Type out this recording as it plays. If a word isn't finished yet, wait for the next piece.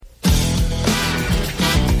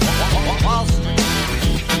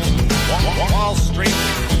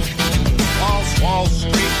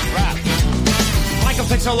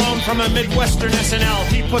from a Midwestern SNL.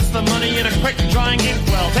 He puts the money in a quick drying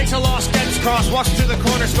inkwell. Takes a lost Getty's Cross, walks to the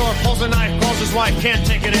corner store, pulls a knife, calls his wife, can't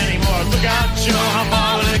take it anymore. Look out, Joe, how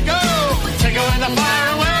far will it go? Take away the fire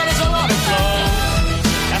and where does the water flow?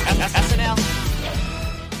 SNL.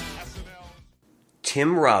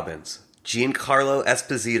 Tim Robbins, Giancarlo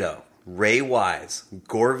Esposito, Ray Wise,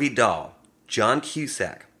 Gore Vidal, John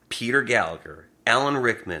Cusack, Peter Gallagher, Alan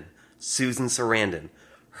Rickman, Susan Sarandon.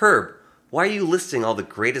 Herb, why are you listing all the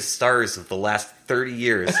greatest stars of the last 30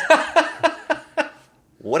 years?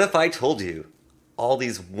 What if I told you all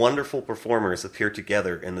these wonderful performers appear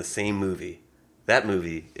together in the same movie? That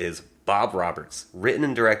movie is Bob Roberts, written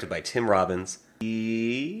and directed by Tim Robbins. How's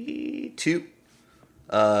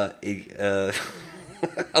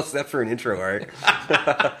that for an intro, Art?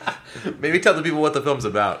 Maybe tell the people what the film's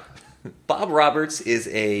about. Bob Roberts is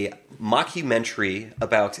a mockumentary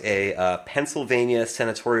about a Pennsylvania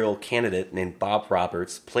senatorial candidate named Bob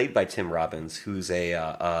Roberts, played by Tim Robbins, who's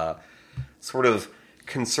a sort of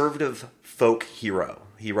conservative folk hero.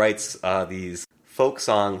 He writes these folk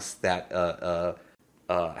songs that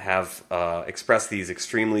have expressed these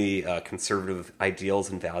extremely conservative ideals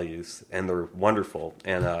and values, and they're wonderful.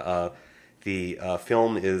 And the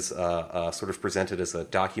film is sort of presented as a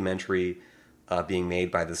documentary being made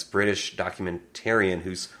by this British documentarian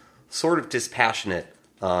who's sort of dispassionate,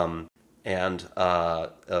 and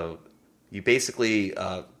you basically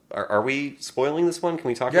are we spoiling this one? Can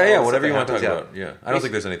we talk about Yeah, all the whatever stuff you want that to talk happens? about. Yeah, I don't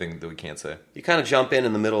think there's anything that we can't say. You kind of jump in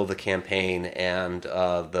the middle of the campaign, and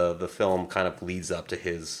the film kind of leads up to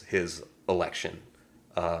his election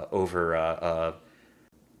over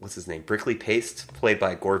what's his name? Brickley Paste, played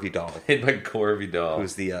by Gore Vidal. Played by Gore Vidal,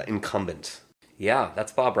 who's the incumbent. Yeah,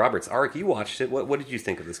 that's Bob Roberts. Arik, you watched it. What did you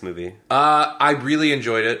think of this movie? I really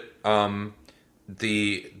enjoyed it. I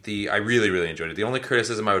really enjoyed it. The only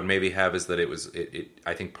criticism I would maybe have is that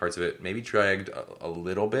I think parts of it maybe dragged a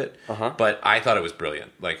little bit, but I thought it was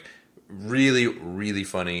brilliant. Like, really, really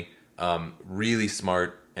funny, really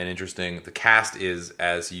smart and interesting. The cast is,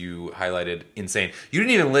 as you highlighted, insane. You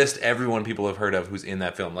didn't even list everyone people have heard of who's in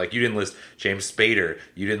that film. Like, you didn't list James Spader.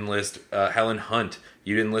 You didn't list Helen Hunt.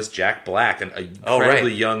 You didn't list Jack Black, an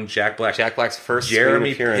incredibly young Jack Black. Jack Black's first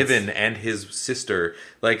Jeremy appearance. Piven and his sister.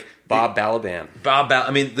 Like, Bob Balaban. I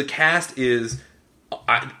mean, the cast is...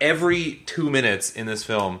 every 2 minutes in this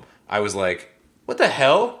film, I was like, what the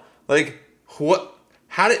hell? Like, what?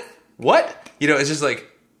 How did... What? You know, it's just like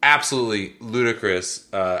absolutely ludicrous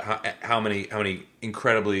how many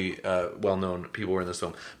incredibly well-known people were in this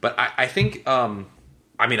film. But I think...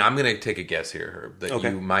 I mean, I'm going to take a guess here, Herb, that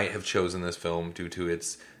you might have chosen this film due to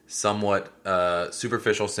its somewhat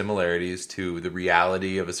superficial similarities to the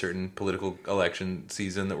reality of a certain political election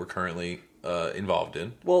season that we're currently involved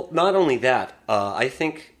in. Well, not only that, I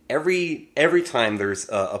think every time there's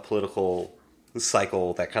a political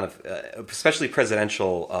cycle that kind of, especially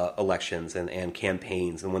presidential elections and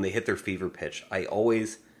campaigns, and when they hit their fever pitch, I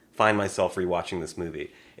always find myself rewatching this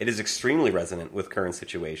movie. It is extremely resonant with current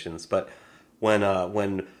situations, but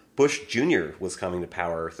when Bush Jr. was coming to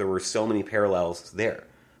power, there were so many parallels there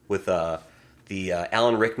with the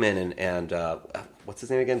Alan Rickman and what's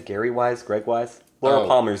his name again? Gary Wise? Greg Wise? Laura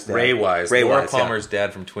Palmer's dad. Ray Wise. Laura Wise, Palmer's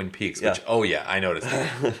dad from Twin Peaks. Which, I noticed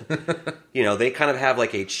that. You know, they kind of have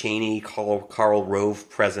like a Cheney, Karl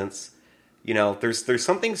Rove presence. You know, there's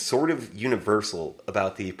something sort of universal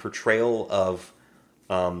about the portrayal of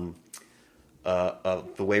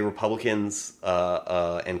the way Republicans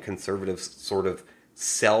and conservatives sort of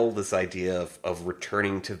sell this idea of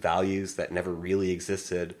returning to values that never really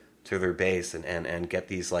existed to their base, and get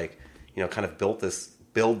these, like, you know, kind of build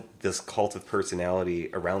this cult of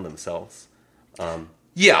personality around themselves.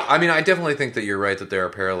 Yeah, I mean, I definitely think that you're right that there are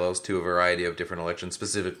parallels to a variety of different elections,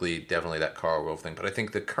 specifically definitely that Karl Rove thing. But I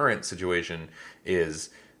think the current situation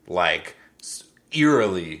is, like,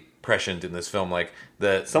 eerily prescient in this film. Like,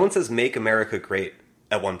 someone says "Make America Great"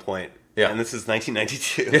 at one point. Yeah, and this is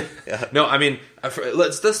 1992. Yeah. No, I mean,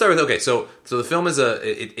 let's start with so the film is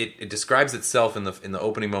it describes itself in the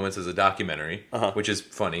opening moments as a documentary, which is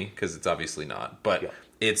funny because it's obviously not, but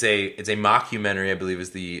it's a mockumentary, I believe is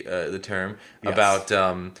the term, about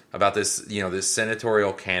this, you know, this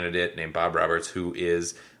senatorial candidate named Bob Roberts who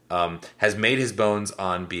is has made his bones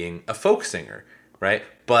on being a folk singer, right?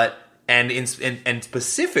 But and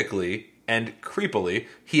specifically and creepily,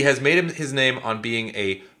 he has made his name on being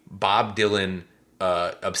a Bob Dylan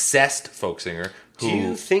obsessed folk singer. Do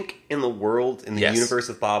you think in the world, in the universe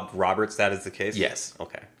of Bob Roberts, that is the case? Yes.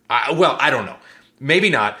 Okay. I don't know.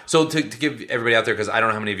 Maybe not. So to give everybody out there, because I don't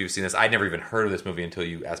know how many of you have seen this, I'd never even heard of this movie until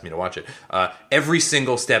you asked me to watch it. Every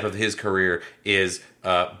single step of his career is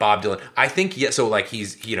Bob Dylan. I think, so like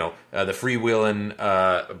he's, the freewheeling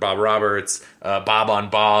Bob Roberts, Bob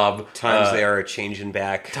on Bob. Times They Are Changing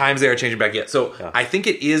Back. Times They Are Changing Back, yeah. So I think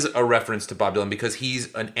it is a reference to Bob Dylan because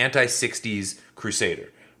he's an anti-60s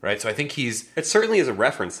crusader, right? So I think It certainly is a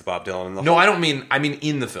reference to Bob Dylan. I mean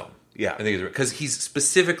in the film. Yeah. I think because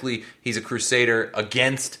he's a crusader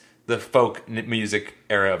against the folk music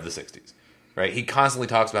era of the 60s, right? He constantly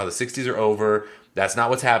talks about how the 60s are over, that's not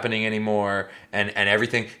what's happening anymore, and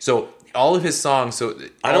everything. So all of his songs...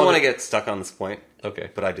 I don't want to get stuck on this point. Okay.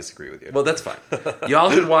 But I disagree with you. Well, that's fine. Y'all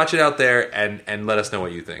should watch it out there and let us know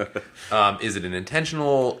what you think. Is it an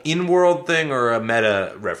intentional in-world thing or a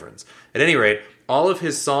meta reference? At any rate, all of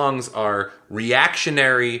his songs are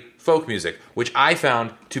reactionary folk music, which I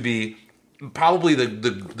found to be probably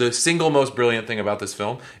the single most brilliant thing about this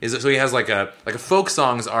film. Is that so he has like a folk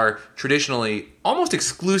songs are traditionally, almost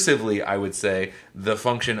exclusively, I would say, the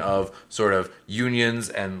function of sort of unions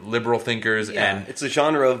and liberal thinkers, and it's a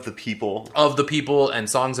genre of the people. And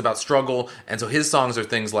songs about struggle. And so his songs are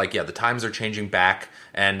things like, the times are changing back,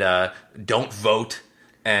 and don't vote.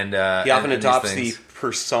 And he often adopts the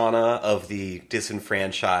persona of the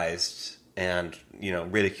disenfranchised and,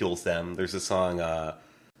 ridicules them. There's a song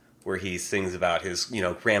where he sings about his,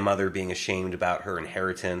 grandmother being ashamed about her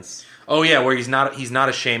inheritance. Oh yeah, where he's not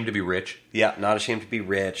ashamed to be rich. Yeah, not ashamed to be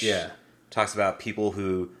rich. Yeah. Talks about people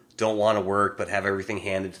who don't want to work but have everything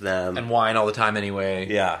handed to them. And whine all the time anyway.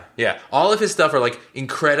 Yeah. Yeah. All of his stuff are like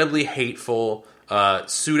incredibly hateful,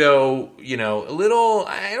 pseudo, a little,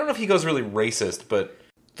 I don't know if he goes really racist, but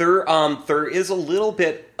there is a little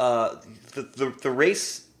bit the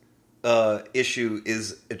race issue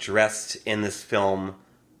is addressed in this film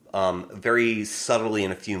very subtly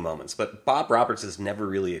in a few moments, but Bob Roberts is never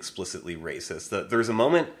really explicitly racist. There's a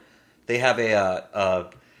moment they have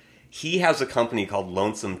he has a company called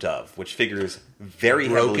Lonesome Dove, which figures very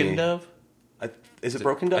heavily. Broken Dove? Is it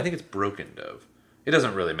Broken Dove? I think it's Broken Dove. It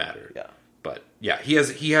doesn't really matter. Yeah, but yeah, he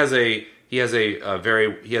has a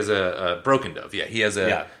Broken Dove. Yeah, he has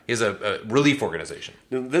a relief organization.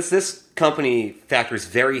 This company factors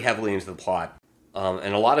very heavily into the plot.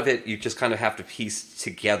 And a lot of it you just kind of have to piece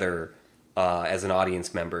together as an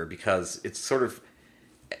audience member, because it's sort of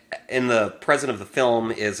in the present of the film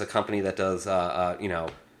is a company that does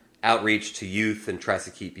outreach to youth and tries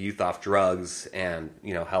to keep youth off drugs and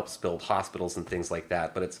helps build hospitals and things like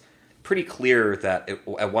that. But it's pretty clear that it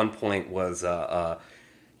at one point was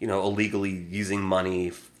illegally using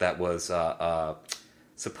money that was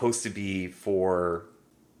supposed to be for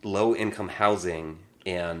low income housing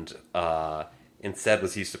and instead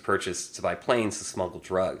was used to buy planes to smuggle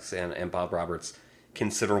drugs. And Bob Roberts'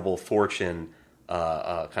 considerable fortune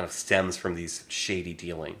kind of stems from these shady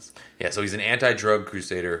dealings. Yeah, so he's an anti-drug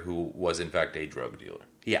crusader who was in fact a drug dealer.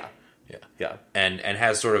 Yeah. And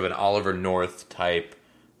has sort of an Oliver North type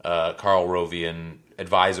Carl Rovian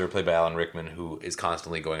advisor played by Alan Rickman, who is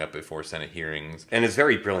constantly going up before Senate hearings and is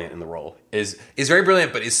very brilliant in the role. Is very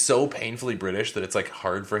brilliant, but is so painfully British that it's like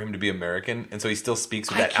hard for him to be American, and so he still speaks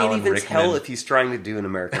with that Alan Rickman. I can't even tell if he's trying to do an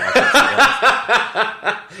American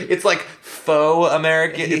accent. It's like faux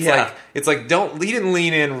American. It's like he didn't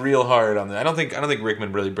lean in real hard on that. I don't think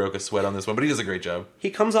Rickman really broke a sweat on this one, but he does a great job. He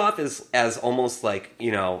comes off as almost like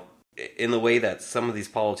in the way that some of these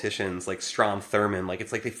politicians, like Strom Thurmond, like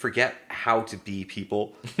it's like they forget how to be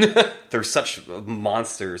people. They're such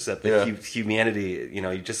monsters that humanity,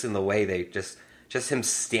 just in the way they just him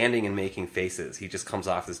standing and making faces, he just comes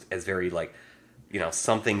off as very like,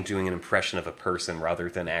 something doing an impression of a person rather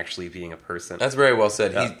than actually being a person. That's very well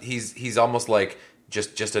said. Yeah. He's almost like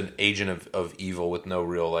just an agent of evil with no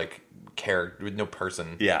real like character, with no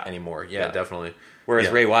person anymore. Yeah, definitely. Whereas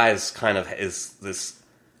Ray Wise kind of is this.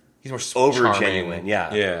 He's more over genuine,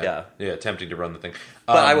 yeah, attempting to run the thing.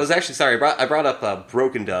 But I was actually sorry. I brought up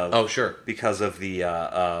Broken Dove. Oh, sure. Because of the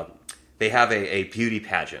they have a beauty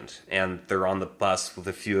pageant, and they're on the bus with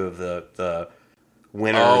a few of the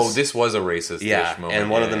winners. Oh, this was a racist moment.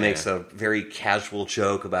 And one of them makes a very casual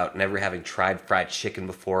joke about never having tried fried chicken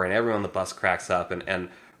before, and everyone on the bus cracks up. And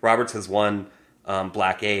Roberts has one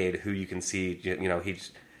black aide who you can see,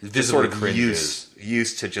 he's visibly sort of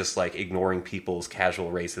used to just like ignoring people's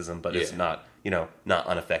casual racism, but is not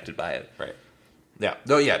unaffected by it. Right. Yeah.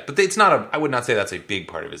 No. Yeah. But it's not I would not say that's a big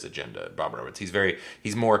part of his agenda, Bob Roberts.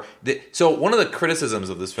 He's more. So one of the criticisms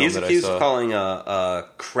of this film he's accused of calling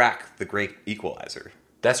crack the great equalizer.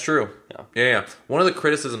 That's true. Yeah. One of the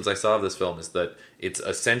criticisms I saw of this film is that it's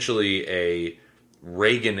essentially a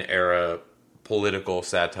Reagan era political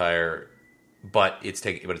satire but it's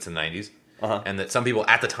in the 90s. And that some people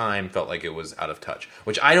at the time felt like it was out of touch,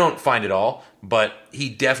 which I don't find at all. But he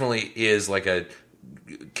definitely is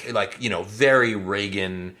very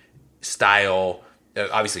Reagan style,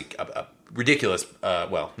 obviously ridiculous.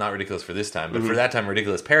 Well, not ridiculous for this time, but for that time,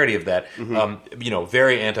 ridiculous parody of that.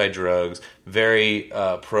 Very anti-drugs, very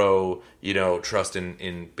pro, trust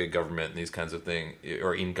in big government and these kinds of things,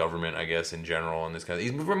 or in government, I guess, in general, and this kind of.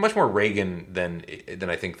 He's much more Reagan than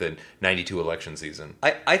I think the '92 election season.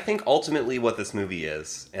 I think ultimately what this movie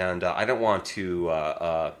is, and I don't want to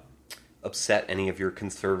upset any of your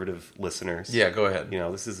conservative listeners. Yeah, go ahead.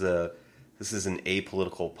 This is an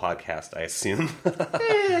apolitical podcast, I assume.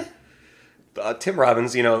 Tim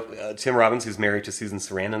Robbins, who's married to Susan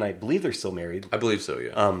Sarandon. I believe they're still married. I believe so,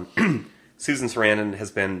 yeah. Susan Sarandon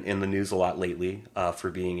has been in the news a lot lately for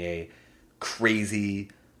being a crazy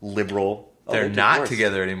liberal. They're not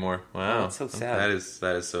together anymore. Wow, that's so sad.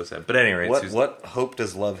 That is so sad. But anyway, what hope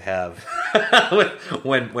does love have?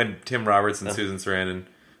 when Tim Roberts and Susan Sarandon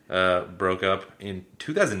broke up in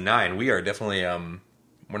 2009, we are definitely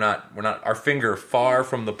we're not our finger far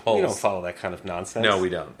from the pulse. We don't follow that kind of nonsense. No, we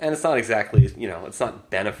don't. And it's not exactly, it's not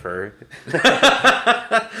Bennifer.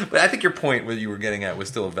 But I think your point what you were getting at was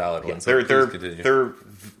still a valid one. So they're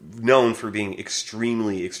known for being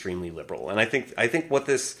extremely, extremely liberal. And I think what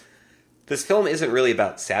this film isn't really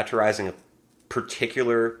about satirizing a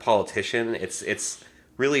particular politician. It's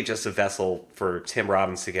really just a vessel for Tim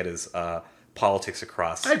Robbins to get his politics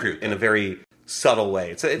across. I agree with that. In a very subtle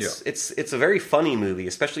way. It's a very funny movie,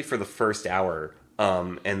 especially for the first hour.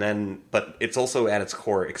 But it's also at its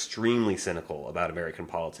core extremely cynical about American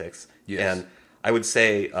politics. Yes. And I would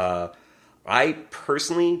say I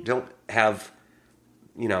personally don't have,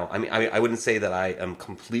 I wouldn't say that I am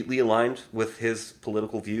completely aligned with his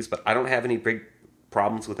political views, but I don't have any big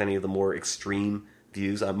problems with any of the more extreme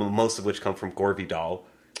views, most of which come from Gore Vidal.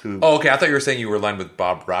 Oh, okay. I thought you were saying you were aligned with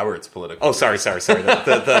Bob Roberts' political. Oh, sorry.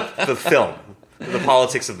 The film. The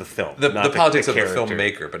politics of the film. The politics of the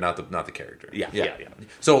filmmaker, but not the character. Yeah.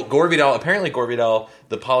 So Gore Vidal,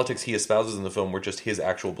 the politics he espouses in the film were just his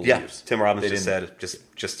actual beliefs. Yeah. Tim Robbins just said,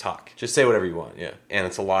 just talk. Just say whatever you want, yeah. And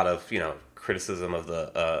it's a lot of, criticism of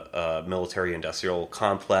the military-industrial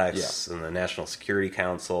complex and the National Security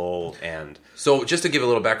Council. And so just to give a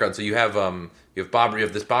little background, so you have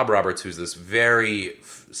this Bob Roberts, who's this very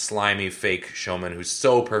slimy fake showman who's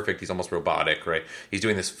so perfect he's almost robotic, right? He's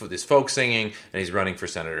doing this folk singing and he's running for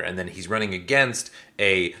senator, and then he's running against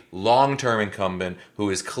a long-term incumbent who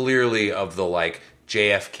is clearly of the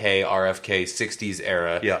JFK, RFK, 60s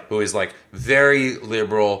era, who is very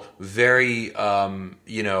liberal, very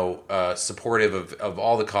supportive of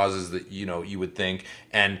all the causes that you would think,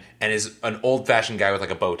 and is an old-fashioned guy with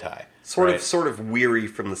a bow tie. Sort of weary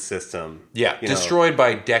from the system. Yeah, destroyed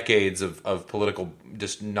by decades of political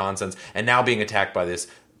just nonsense, and now being attacked by this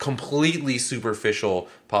completely superficial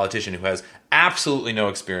politician who has absolutely no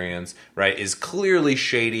experience, right? Is clearly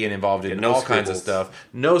shady and involved in all kinds of stuff,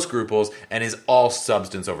 no scruples, and is all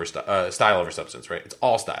substance over style over substance, right? It's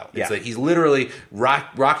all style. It's he's literally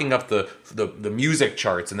rocking up the music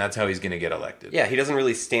charts, and that's how he's going to get elected. Yeah, he doesn't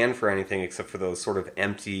really stand for anything except for those sort of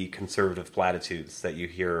empty conservative platitudes that you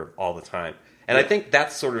hear all the time. And I think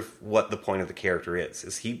that's sort of what the point of the character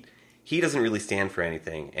is he doesn't really stand for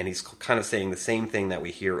anything, and he's kind of saying the same thing that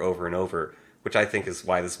we hear over and over, which I think is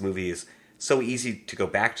why this movie is so easy to go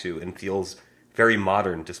back to and feels very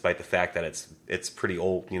modern, despite the fact that it's pretty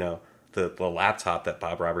old. The laptop that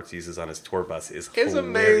Bob Roberts uses on his tour bus is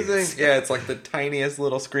amazing. Yeah, it's the tiniest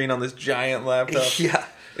little screen on this giant laptop. Yeah,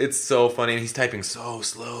 it's so funny, and he's typing so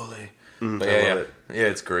slowly. But I love it. Yeah,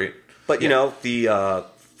 it's great. But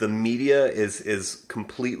the media is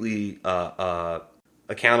completely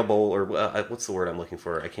accountable, or what's the word I'm looking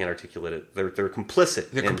for? I can't articulate it. They're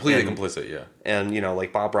complicit. They're completely complicit, yeah. And,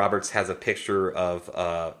 Bob Roberts has a picture of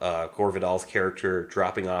Gore Vidal's character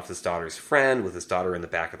dropping off his daughter's friend with his daughter in the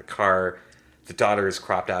back of the car. The daughter is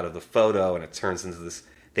cropped out of the photo, and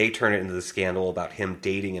they turn it into the scandal about him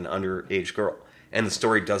dating an underage girl. And the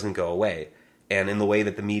story doesn't go away. And in the way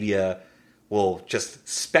that the media will just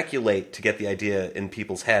speculate to get the idea in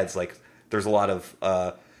people's heads, there's a lot of...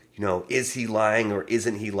 is he lying or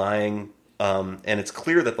isn't he lying? And it's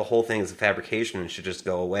clear that the whole thing is a fabrication and should just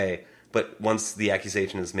go away. But once the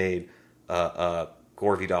accusation is made,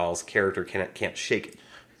 Gore Vidal's character can't shake it.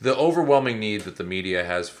 The overwhelming need that the media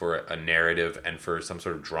has for a narrative and for some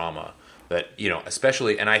sort of drama that,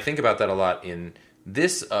 especially, and I think about that a lot in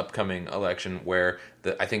this upcoming election, where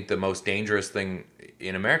I think the most dangerous thing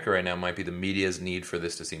in America right now might be the media's need for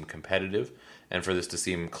this to seem competitive and for this to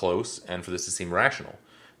seem close and for this to seem rational.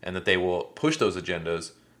 And that they will push those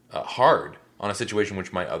agendas hard on a situation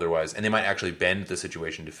which might otherwise, and they might actually bend the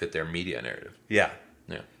situation to fit their media narrative. Yeah.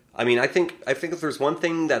 Yeah. I mean, I think if there's one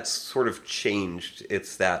thing that's sort of changed,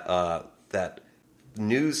 it's that that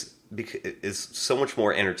news is so much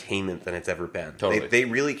more entertainment than it's ever been. Totally. They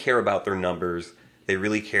really care about their numbers. They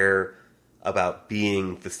really care about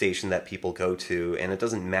being the station that people go to, and it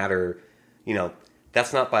doesn't matter,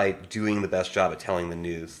 that's not by doing the best job at telling the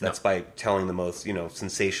news. That's by telling the most,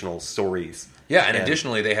 sensational stories. Yeah, and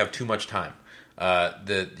additionally, they have too much time.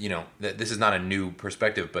 This is not a new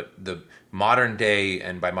perspective, but the modern day,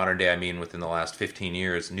 and by modern day I mean within the last 15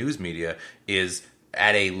 years, news media is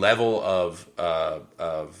at a level of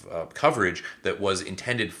coverage that was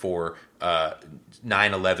intended for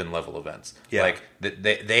 9/11 level events. Yeah. Like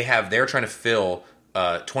they're trying to fill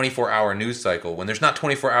a 24-hour news cycle when there's not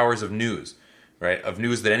 24 hours of news. Right, of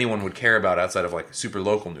news that anyone would care about outside of like super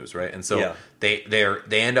local news, right? And so they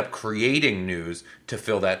end up creating news to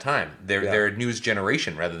fill that time. They're a news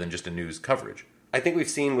generation rather than just a news coverage. I think we've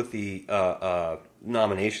seen with the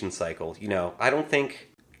nomination cycle, I don't think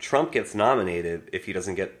Trump gets nominated if he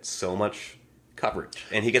doesn't get so much coverage.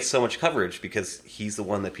 And he gets so much coverage because he's the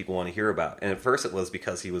one that people want to hear about. And at first it was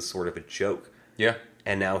because he was sort of a joke. Yeah.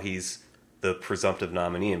 And now he's the presumptive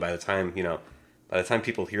nominee. And by the time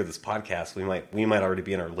people hear this podcast, we might already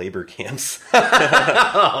be in our labor camps.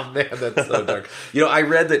 Oh man, that's so dark. I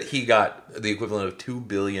read that he got the equivalent of $2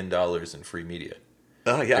 billion in free media.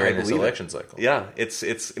 Oh yeah, during this election cycle. Yeah,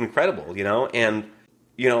 it's incredible, and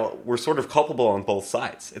we're sort of culpable on both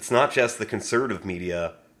sides. It's not just the conservative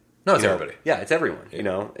media. No, it's everybody. Yeah, it's everyone.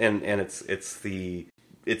 And it's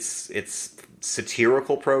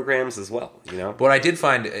satirical programs as well. But what I did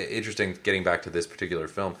find interesting, getting back to this particular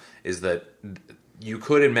film, is that you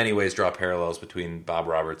could in many ways draw parallels between Bob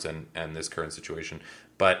Roberts and this current situation.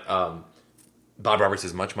 But Bob Roberts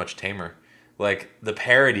is much, much tamer. Like, the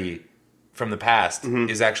parody from the past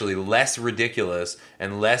is actually less ridiculous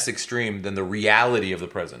and less extreme than the reality of the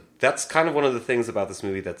present. That's kind of one of the things about this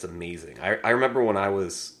movie that's amazing. I remember when I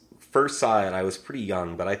first saw it, I was pretty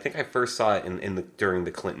young, but I think I first saw it during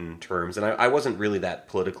the Clinton terms, and I wasn't really that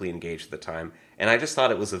politically engaged at the time, and I just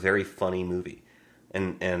thought it was a very funny movie,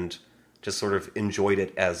 and just sort of enjoyed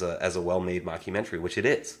it as a well-made mockumentary, which it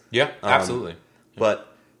is. Yeah, absolutely.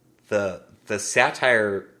 But the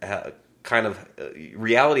satire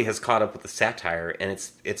reality has caught up with the satire, and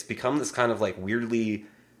it's become this kind of like weirdly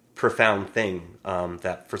profound thing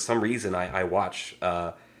that for some reason I watch.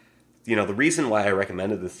 The reason why I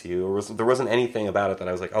recommended this to you was there wasn't anything about it that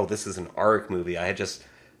I was like, oh, this is an ARC movie. I had just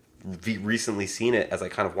recently seen it as I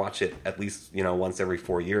kind of watch it at least, once every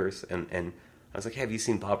 4 years. And I was like, hey, have you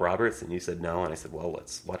seen Bob Roberts? And you said no. And I said, well,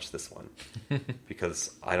 let's watch this one.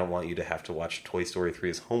 Because I don't want you to have to watch Toy Story 3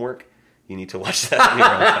 as homework. You need to watch that in your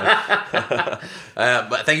own time.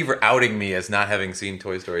 But thank you for outing me as not having seen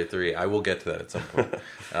Toy Story 3. I will get to that at some point.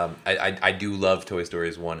 I do love Toy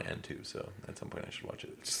Stories 1 and 2, so at some point I should watch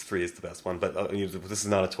it. Just 3 is the best one, but this is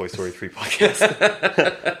not a Toy Story 3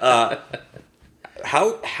 podcast.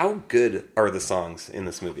 How good are the songs in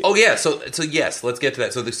this movie? Oh yeah, so yes, let's get to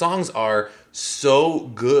that. So the songs are so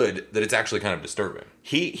good that it's actually kind of disturbing.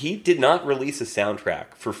 He did not release a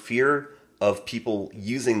soundtrack for fear of people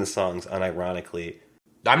using the songs unironically.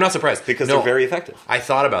 I'm not surprised. Because they're very effective. I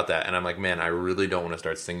thought about that, and I'm like, man, I really don't want to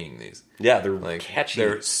start singing these. Yeah, they're catchy.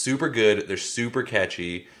 They're super good. They're super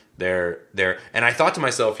catchy. They're and I thought to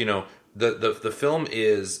myself, the film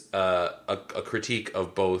is a critique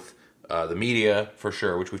of both the media, for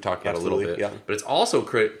sure, which we've talked about a little bit. Yeah. But it's also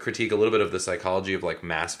critique a little bit of the psychology of like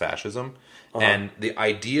mass fascism. And the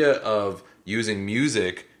idea of using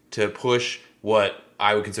music to push what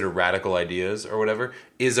I would consider radical ideas or whatever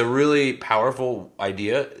is a really powerful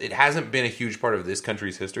idea. It hasn't been a huge part of this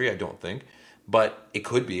country's history, I don't think, but it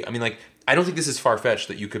could be. I mean, like, I don't think this is far-fetched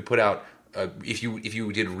that you could put out if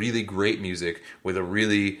you did really great music with a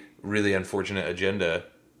really, really unfortunate agenda,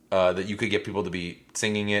 that you could get people to be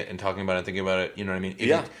singing it and talking about it and thinking about it. You know what I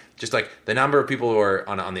mean? Just like the number of people who are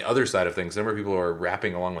on the other side of things, the number of people who are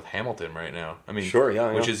rapping along with Hamilton right now. I mean, sure,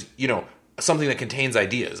 yeah, which is, something that contains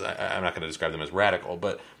ideas. I'm not going to describe them as radical,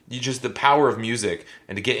 but the power of music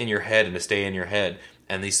and to get in your head and to stay in your head.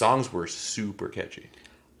 And these songs were super catchy.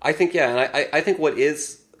 I think, yeah, and I think what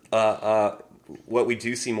is what we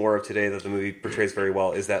do see more of today that the movie portrays very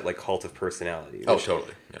well is that like cult of personality. Which, oh,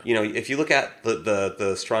 totally. Yeah. If you look at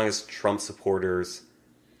the strongest Trump supporters,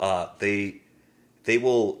 they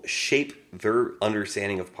will shape their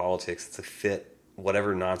understanding of politics to fit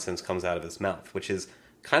whatever nonsense comes out of his mouth, which is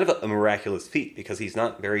kind of a miraculous feat because he's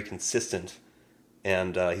not very consistent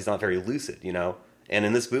and he's not very lucid, And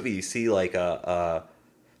in this movie, you see like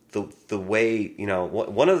the way, you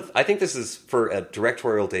know, I think this is, for a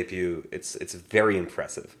directorial debut, it's very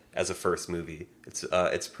impressive as a first movie.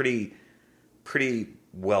 It's pretty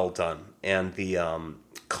well done, and the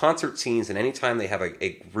concert scenes, and anytime they have a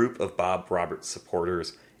group of Bob Roberts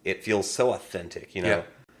supporters, it feels so authentic. You know, Yeah.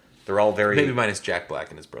 they're all very, maybe minus Jack Black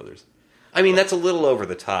and his brothers. I mean, that's a little over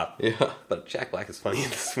the top. Yeah. But Jack Black is funny in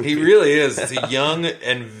this movie. He really is. It's a young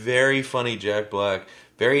and very funny Jack Black.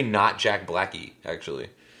 Very not Jack Blacky, actually.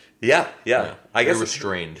 Yeah. I guess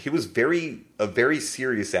restrained. He was a very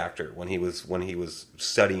serious actor when he was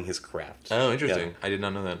studying his craft. Oh, interesting. Yeah. I did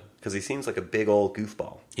not know that. Because he seems like a big old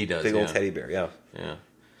goofball. He does, Big old yeah. teddy bear, yeah. Yeah.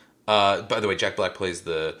 By the way, Jack Black plays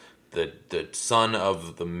the son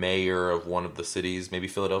of the mayor of one of the cities, maybe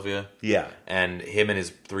Philadelphia. Yeah. And him and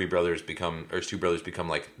his two brothers become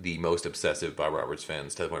like the most obsessive Bob Roberts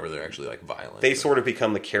fans, to the point where they're actually like violent. They sort of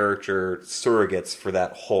become the character surrogates for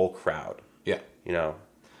that whole crowd. Yeah. You know?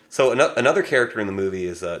 So another character in the movie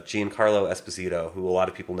is Giancarlo Esposito, who a lot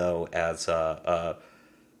of people know as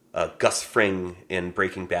Gus Fring in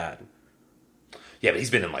Breaking Bad. Yeah, but he's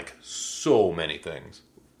been in like so many things.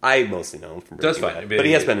 I mostly know him from Breaking That's Bad. fine. But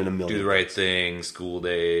he has been in a million. Do the Right Thing, School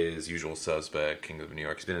Days, Usual Suspect, King of New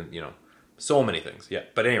York. He's been in, so many things. Yeah.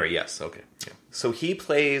 But anyway, yes. Okay. Yeah. So he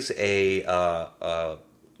plays a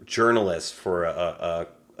journalist for a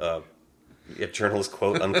journalist,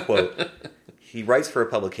 quote unquote. He writes for a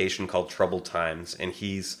publication called Troubled Times, and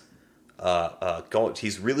he's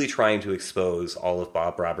really trying to expose all of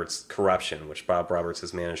Bob Roberts' corruption, which Bob Roberts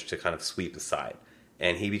has managed to kind of sweep aside.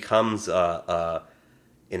 And he becomes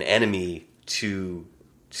an enemy to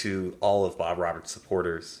all of Bob Roberts'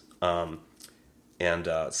 supporters. And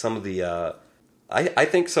some of the I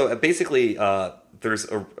think so. Basically, there's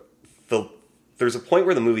a point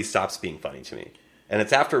where the movie stops being funny to me, and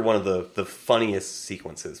it's after one of the funniest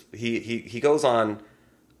sequences. He goes on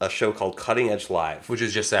a show called Cutting Edge Live, Which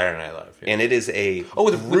is just Saturday Night Live. Yeah. and it is a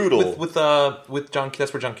brutal brutal. with John.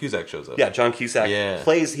 That's where John Cusack shows up. Yeah, John Cusack Yeah.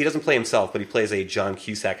 plays. He doesn't play himself, but he plays a John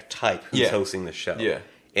Cusack type who's hosting the show. Yeah.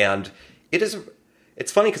 And it's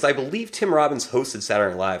funny because I believe Tim Robbins hosted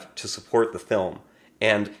Saturday Night Live to support the film,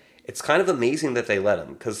 and it's kind of amazing that they let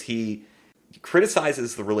him, because he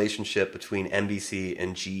criticizes the relationship between NBC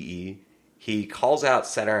and GE. He calls out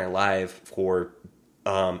Saturday Night Live for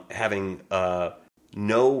having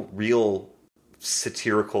no real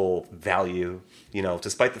satirical value,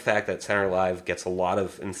 despite the fact that Saturday Night Live gets a lot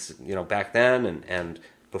of, back then and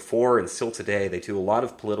before and still today, they do a lot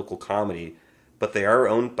of political comedy, but they are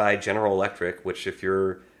owned by General Electric, which if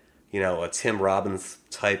you're, a Tim Robbins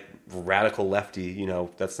type radical lefty,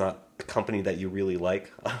 that's not a company that you really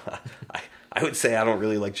like. I would say I don't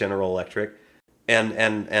really like General Electric.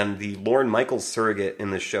 And the Lorne Michaels surrogate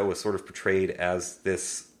in the show is sort of portrayed as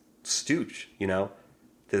this stooge,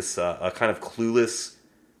 this a kind of clueless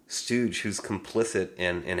stooge who's complicit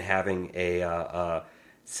in having a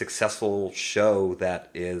successful show that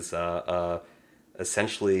is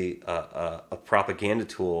essentially a propaganda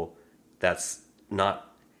tool that's not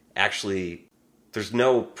actually. There's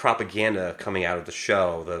no propaganda coming out of the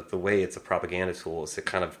show. The way it's a propaganda tool is it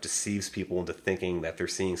kind of deceives people into thinking that they're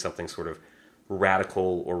seeing something sort of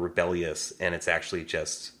radical or rebellious, and it's actually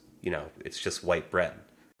just, it's just white bread.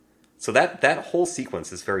 So that whole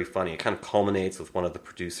sequence is very funny. It kind of culminates with one of the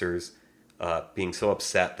producers being so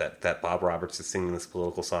upset that Bob Roberts is singing this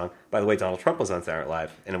political song. By the way, Donald Trump was on Saturday Night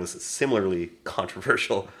Live, and it was similarly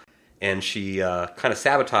controversial. And she kind of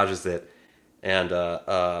sabotages it, and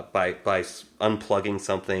by unplugging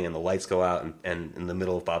something, and the lights go out, and in the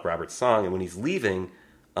middle of Bob Roberts' song, and when he's leaving,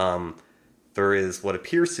 there is what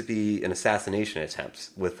appears to be an assassination attempt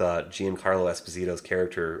with Giancarlo Esposito's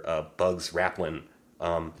character, Bugs Raplin,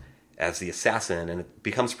 as the assassin, and it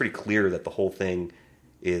becomes pretty clear that the whole thing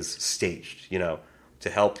is staged, to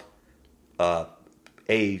help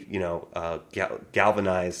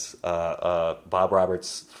galvanize Bob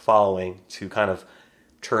Roberts' following, to kind of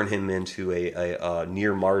turn him into a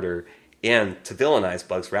near martyr, and to villainize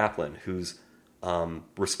Bugs Raplin, who's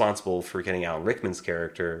responsible for getting Alan Rickman's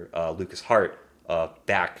character, Lucas Hart,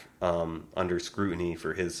 back under scrutiny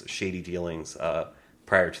for his shady dealings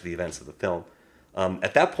prior to the events of the film.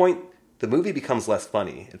 At that point, the movie becomes less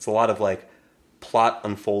funny. It's a lot of plot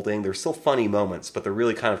unfolding. There's still funny moments, but they're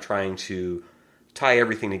really kind of trying to tie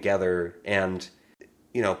everything together. And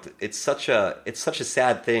it's such a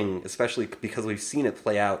sad thing, especially because we've seen it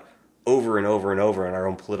play out over and over and over in our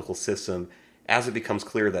own political system. As it becomes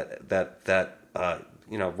clear that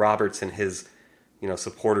Roberts and his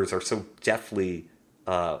supporters are so deftly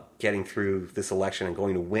getting through this election and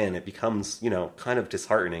going to win, it becomes kind of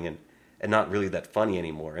disheartening and not really that funny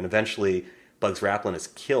anymore. And eventually Bugs Raplin is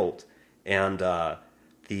killed, and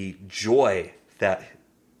the joy that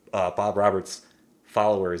Bob Roberts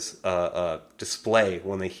followers display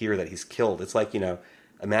when they hear that he's killed. It's like,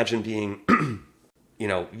 imagine being,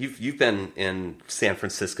 you've been in San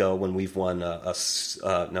Francisco when we've won no,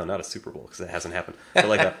 not a Super Bowl because it hasn't happened, but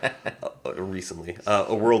like recently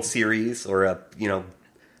a World Series or a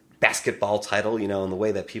basketball title, and the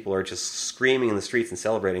way that people are just screaming in the streets and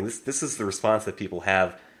celebrating. This is the response that people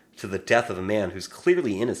have to the death of a man who's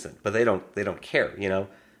clearly innocent, but they don't care.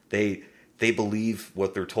 They believe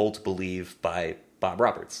what they're told to believe by Bob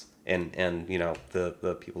Roberts and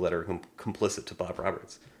the people that are complicit to Bob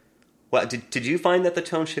Roberts. Well, did you find that the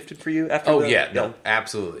tone shifted for you after? Oh yeah, no,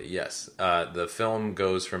 absolutely, yes. The film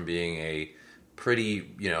goes from being a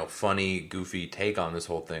pretty, funny, goofy take on this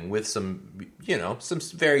whole thing with some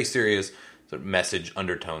very serious sort of message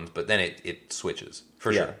undertones, but then it switches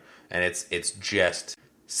for sure, and it's just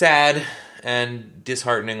sad and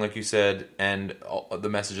disheartening, like you said, and the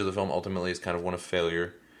message of the film ultimately is kind of one of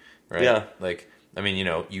failure, right? Yeah. Like, I mean,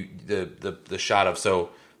 the shot of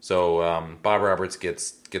Bob Roberts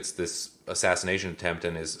gets this assassination attempt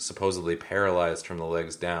and is supposedly paralyzed from the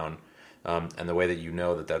legs down, and the way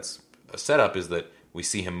that that's a setup is that we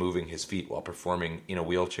see him moving his feet while performing in a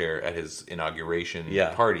wheelchair at his inauguration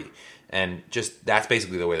party, and just that's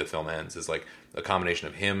basically the way the film ends. Is like a combination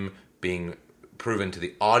of him being proven to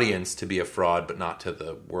the audience to be a fraud, but not to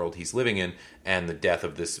the world he's living in, and the death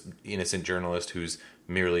of this innocent journalist who's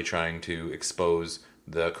merely trying to expose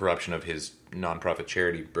the corruption of his nonprofit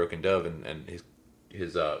charity, Broken Dove, and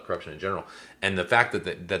his corruption in general. And the fact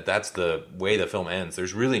that that's the way the film ends,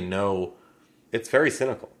 there's really no... It's very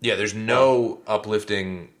cynical. Yeah, there's no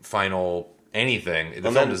uplifting final anything.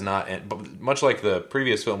 The film does not end. But much like the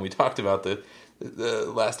previous film we talked about,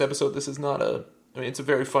 the last episode, this is not a... I mean, it's a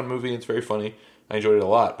very fun movie. It's very funny. I enjoyed it a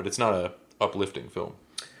lot, but it's not a uplifting film.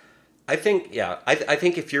 I think, I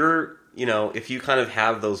think if you're, if you kind of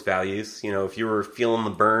have those values, if you were feeling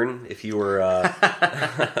the burn, if you were,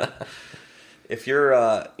 if you're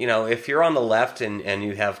on the left and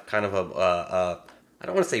you have kind of a I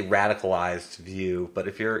don't want to say radicalized view, but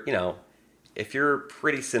if you're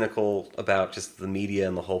pretty cynical about just the media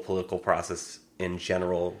and the whole political process in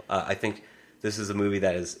general, I think this is a movie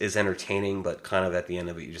that is entertaining, but kind of at the end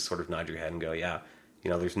of it, you just sort of nod your head and go,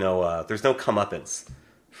 there's no comeuppance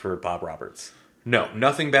for Bob Roberts. No,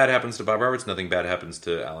 nothing bad happens to Bob Roberts. Nothing bad happens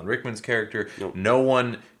to Alan Rickman's character.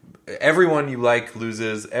 Nope. Everyone you like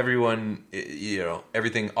loses. Everyone,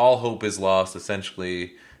 everything. All hope is lost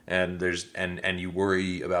essentially, and and you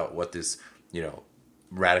worry about what this,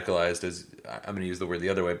 radicalized, as I'm going to use the word the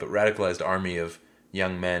other way, but radicalized army of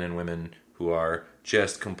young men and women who are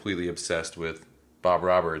just completely obsessed with Bob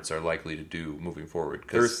Roberts are likely to do moving forward.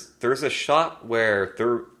 There's a shot where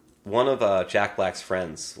one of Jack Black's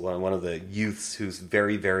friends, one of the youths who's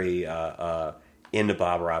very, very into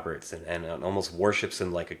Bob Roberts and almost worships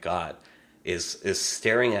him like a god, is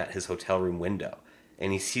staring at his hotel room window,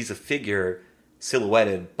 and he sees a figure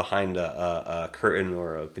silhouetted behind a curtain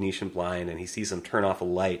or a Venetian blind, and he sees him turn off a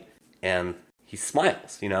light, and he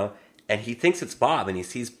smiles, and he thinks it's Bob, and he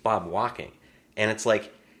sees Bob walking, and it's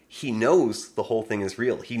like he knows the whole thing is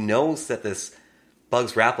real. He knows that this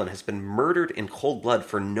Bugs Raplin has been murdered in cold blood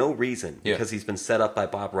for no reason because he's been set up by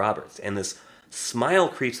Bob Roberts, and this smile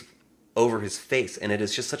creeps over his face, and it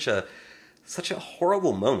is just such a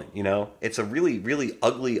horrible moment. It's a really, really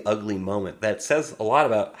ugly moment that says a lot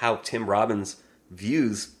about how Tim Robbins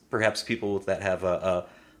views perhaps people that have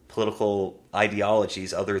political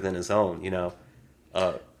ideologies other than his own.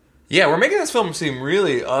 Yeah, we're making this film seem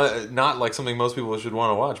really not like something most people should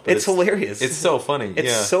want to watch. But it's hilarious. It's so funny.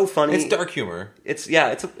 It's so funny. It's dark humor. It's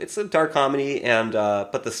a dark comedy, and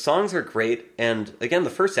but the songs are great. And again, the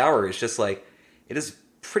first hour is just like, it is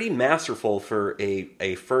pretty masterful for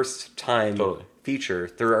a first time feature.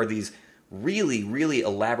 There are these really, really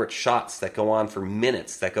elaborate shots that go on for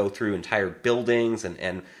minutes, that go through entire buildings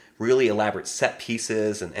and really elaborate set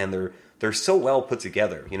pieces, and they're so well put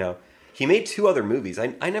together. He made 2 other movies.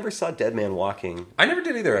 I never saw Dead Man Walking. I never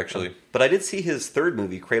did either, actually. But I did see his third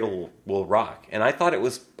movie, Cradle Will Rock, and I thought it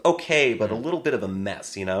was okay, but a little bit of a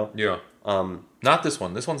mess, Yeah. Not this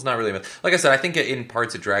one. This one's not really a mess. Like I said, I think in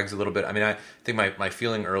parts it drags a little bit. I mean, I think my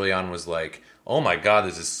feeling early on was like, oh my God,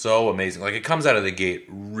 this is so amazing. Like, it comes out of the gate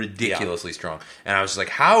ridiculously strong. And I was just like,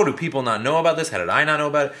 how do people not know about this? How did I not know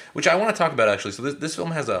about it? Which I want to talk about, actually. So this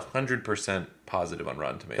film has 100% positive on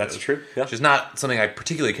Rotten Tomatoes. That's true. Yeah. Which is not something I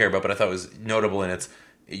particularly care about, but I thought was notable in its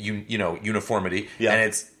uniformity. Yeah.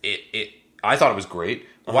 And I thought it was great.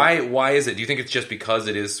 Uh-huh. Why is it? Do you think it's just because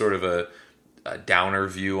it is sort of downer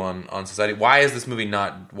view on society. Why is this movie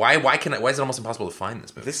not? Why is it almost impossible to find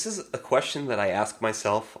this movie? This is a question that I ask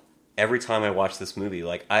myself every time I watch this movie.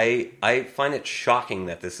 Like I find it shocking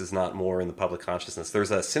that this is not more in the public consciousness.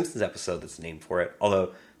 There's a Simpsons episode that's named for it,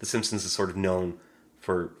 although The Simpsons is sort of known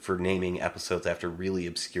for naming episodes after really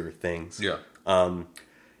obscure things. Yeah.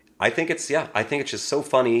 I think it's just so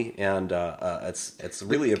funny, and it's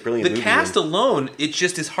really a brilliant movie. The cast alone, it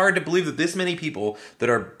just is hard to believe that this many people that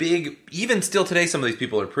are big, even still today, some of these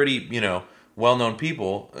people are pretty, well-known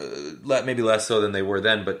people, maybe less so than they were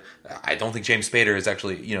then, but I don't think James Spader is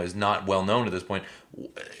actually, is not well-known at this point.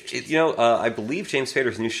 I believe James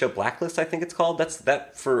Spader's new show, Blacklist, I think it's called,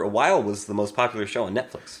 that for a while was the most popular show on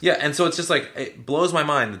Netflix. Yeah, and so it's just like, it blows my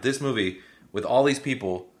mind that this movie, with all these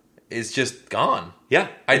people, is just gone. Yeah.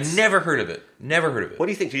 I'd never heard of it. Never heard of it. What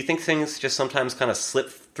do you think? Do you think things just sometimes kind of slip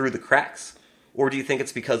through the cracks? Or do you think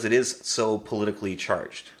it's because it is so politically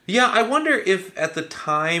charged? Yeah, I wonder if at the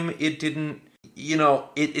time it didn't,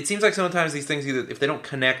 it seems like sometimes these things, either if they don't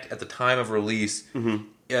connect at the time of release,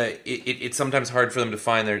 it's sometimes hard for them to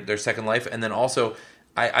find their second life. And then also,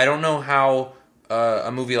 I don't know how a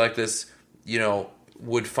movie like this,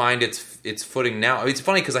 would find its footing now. I mean, it's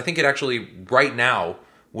funny because I think it actually, right now,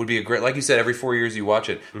 would be a great, like you said, every 4 years you watch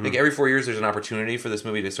it. I think every 4 years there's an opportunity for this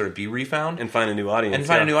movie to sort of be refound. And find a new audience.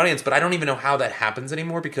 But I don't even know how that happens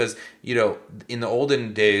anymore because, in the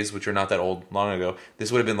olden days, which are not that old, long ago,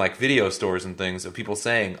 this would have been like video stores and things of people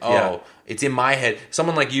saying, it's in my head.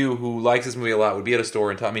 Someone like you who likes this movie a lot would be at a store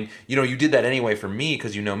and tell, you did that anyway for me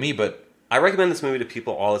because you know me, but... I recommend this movie to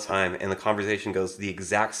people all the time, and the conversation goes the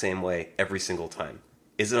exact same way every single time.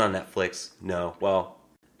 Is it on Netflix? No. Well...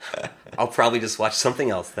 I'll probably just watch something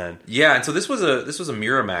else then. Yeah, and so this was a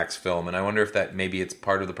Miramax film, and I wonder if that maybe it's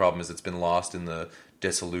part of the problem is it's been lost in the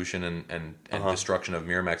dissolution and destruction of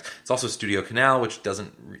Miramax. It's also Studio Canal, which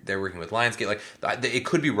they're working with Lionsgate. Like it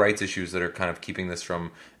could be rights issues that are kind of keeping this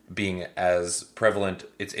from being as prevalent.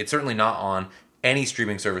 It's certainly not on any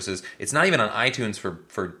streaming services. It's not even on iTunes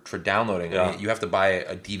for downloading. Yeah. I mean, you have to buy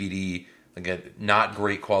a DVD, like a not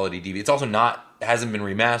great quality DVD. It's also hasn't been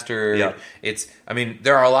remastered. Yeah.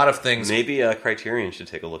 There are a lot of things. Maybe Criterion should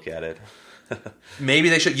take a look at it. Maybe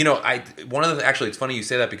they should. Actually, it's funny you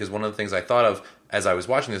say that because one of the things I thought of as I was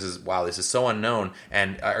watching this is, wow, this is so unknown.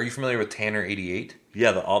 And are you familiar with Tanner 88?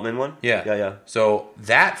 Yeah, the Altman one? Yeah. So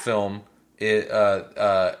that film,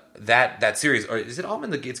 that series, or is it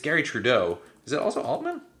Altman? It's Gary Trudeau. Is it also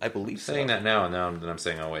Altman? I believe so. Saying that now, and then I'm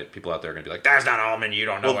saying, oh wait, people out there are going to be like, that's not Altman, you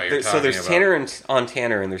don't know what you're talking about. So there's Tanner on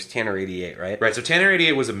Tanner, and there's Tanner 88, right? Right, so Tanner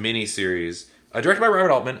 88 was a mini-series, directed by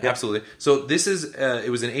Robert Altman, absolutely. So this is,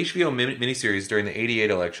 it was an HBO mini-series during the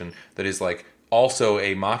 88 election that is like also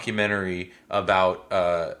a mockumentary about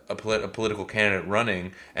a political candidate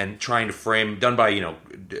running and trying to frame, done by,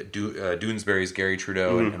 Doonesbury's Gary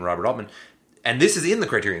Trudeau and Robert Altman. And this is in the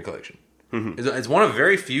Criterion Collection. It's one of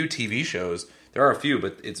very few TV shows. There are a few,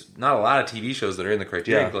 but it's not a lot of TV shows that are in the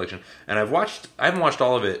Criterion Collection. And I haven't watched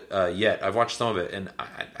all of it yet. I've watched some of it, and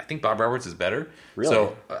I think Bob Roberts is better. Really?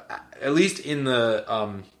 So at least in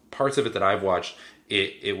the parts of it that I've watched,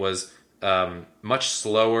 it was much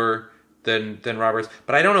slower than Roberts.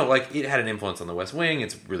 But I don't know, like, it had an influence on The West Wing.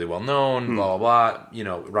 It's really well known, blah, blah,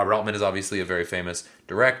 blah. Robert Altman is obviously a very famous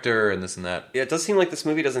director and this and that. Yeah, it does seem like this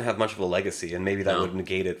movie doesn't have much of a legacy, and maybe that would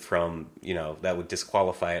negate it from, that would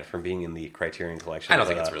disqualify it from being in the Criterion Collection. I don't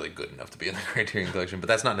think it's really good enough to be in the Criterion Collection, but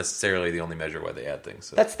that's not necessarily the only measure why they add things.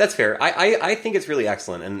 So. That's fair. I think it's really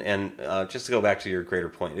excellent, and just to go back to your greater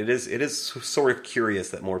point, it is sort of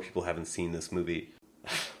curious that more people haven't seen this movie.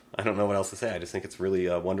 I don't know what else to say. I just think it's really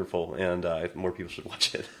wonderful, and more people should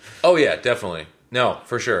watch it. Oh, yeah, definitely. No,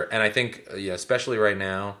 for sure. And I think, especially right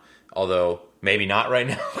now, although maybe not right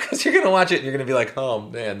now, because you're going to watch it and you're going to be like, oh,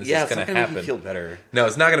 man, this is going to happen. It's not going to make you feel better. No,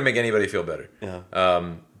 it's not going to make anybody feel better.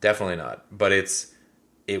 Yeah. Definitely not. But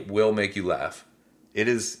it will make you laugh. It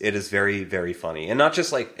is very, very funny. And not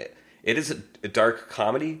just like, it is a dark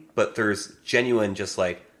comedy, but there's genuine just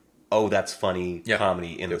like, oh, that's funny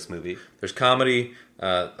comedy in this movie. There's comedy.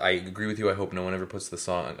 I agree with you. I hope no one ever puts the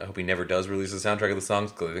song. I hope he never does release the soundtrack of the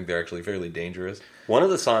songs because I think they're actually fairly dangerous. One of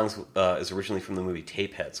the songs is originally from the movie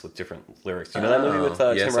Tapeheads with different lyrics. Do you know that movie with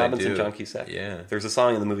Tim Robbins and John Cusack? Yeah. There's a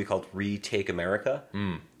song in the movie called Retake America.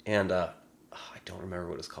 And I don't remember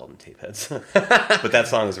what it's called in Tapeheads. But that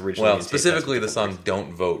song was originally in specifically the song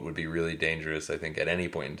Don't Vote would be really dangerous, I think, at any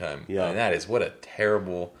point in time. Yeah. And that is, what a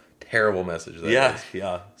terrible message that is.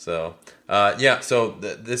 Yeah. So, so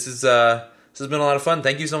this is This has been a lot of fun.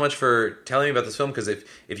 Thank you so much for telling me about this film, because if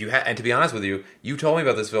you and to be honest with you, you told me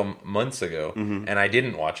about this film months ago, and I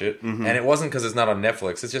didn't watch it, and it wasn't because it's not on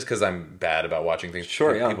Netflix. It's just because I'm bad about watching things.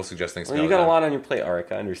 Sure, yeah. People suggest things. Well, you got a lot on your plate,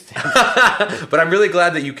 Arik. I understand. But I'm really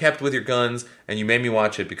glad that you kept with your guns and you made me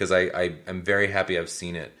watch it, because I'm very happy I've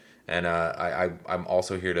seen it. And I'm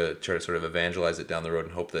also here to try to sort of evangelize it down the road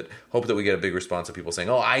and hope that we get a big response of people saying,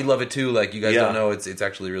 "Oh, I love it too." Like, you guys don't know, it's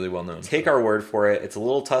actually really well known. Take our word for it. It's a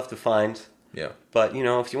little tough to find. Yeah. But,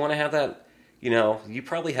 if you want to have that, you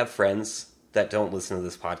probably have friends that don't listen to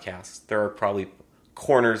this podcast. There are probably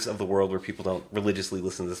corners of the world where people don't religiously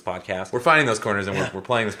listen to this podcast. We're finding those corners, and we're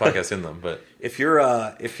playing this podcast in them. But if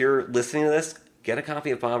you're listening to this, get a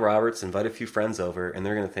copy of Bob Roberts, invite a few friends over, and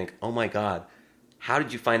they're going to think, "Oh my God, how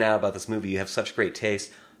did you find out about this movie? You have such great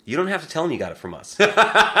taste." You don't have to tell them you got it from us.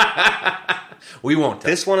 We won't.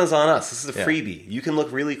 This one is on us. This is a freebie. You can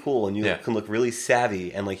look really cool, and you can look really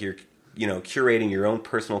savvy, and like you're curating your own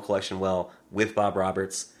personal collection well with Bob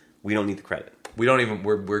Roberts. We don't need the credit. We don't even.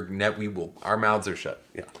 We will. Our mouths are shut.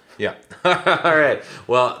 Yeah. All right.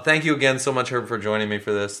 Well, thank you again so much, Herb, for joining me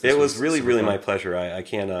for this. It was really, really my pleasure. I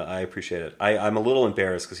can't. I appreciate it. I'm a little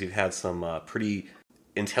embarrassed because you've had some pretty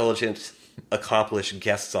intelligent, accomplished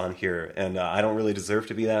guests on here, and I don't really deserve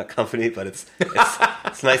to be that company, but it's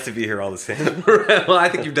nice to be here all the same. Well, I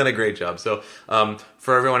think you've done a great job. So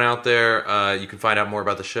for everyone out there, you can find out more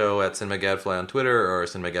about the show at CinemaGadfly on Twitter or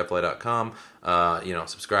cinemagadfly.com.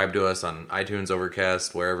 Subscribe to us on iTunes,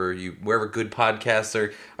 Overcast, wherever good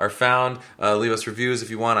podcasts are found. Leave us reviews if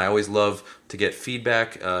you want. I always love to get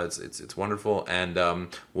feedback. It's wonderful. And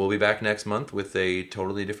we'll be back next month with a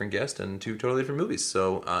totally different guest and 2 totally different movies.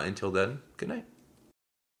 So until then, good night.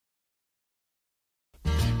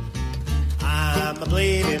 I'm a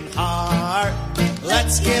bleeding heart.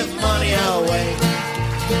 Let's give money away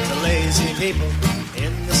to lazy people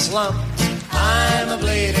in the slums. I'm a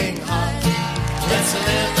bleeding heart. Let's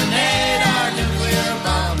eliminate our nuclear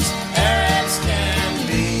bombs. Arabs can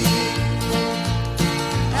be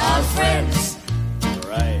our friends.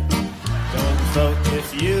 Right. Don't vote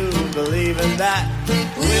if you believe in that.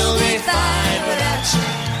 We'll be fine without you.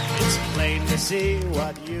 It's plain to see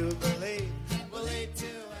what you believe.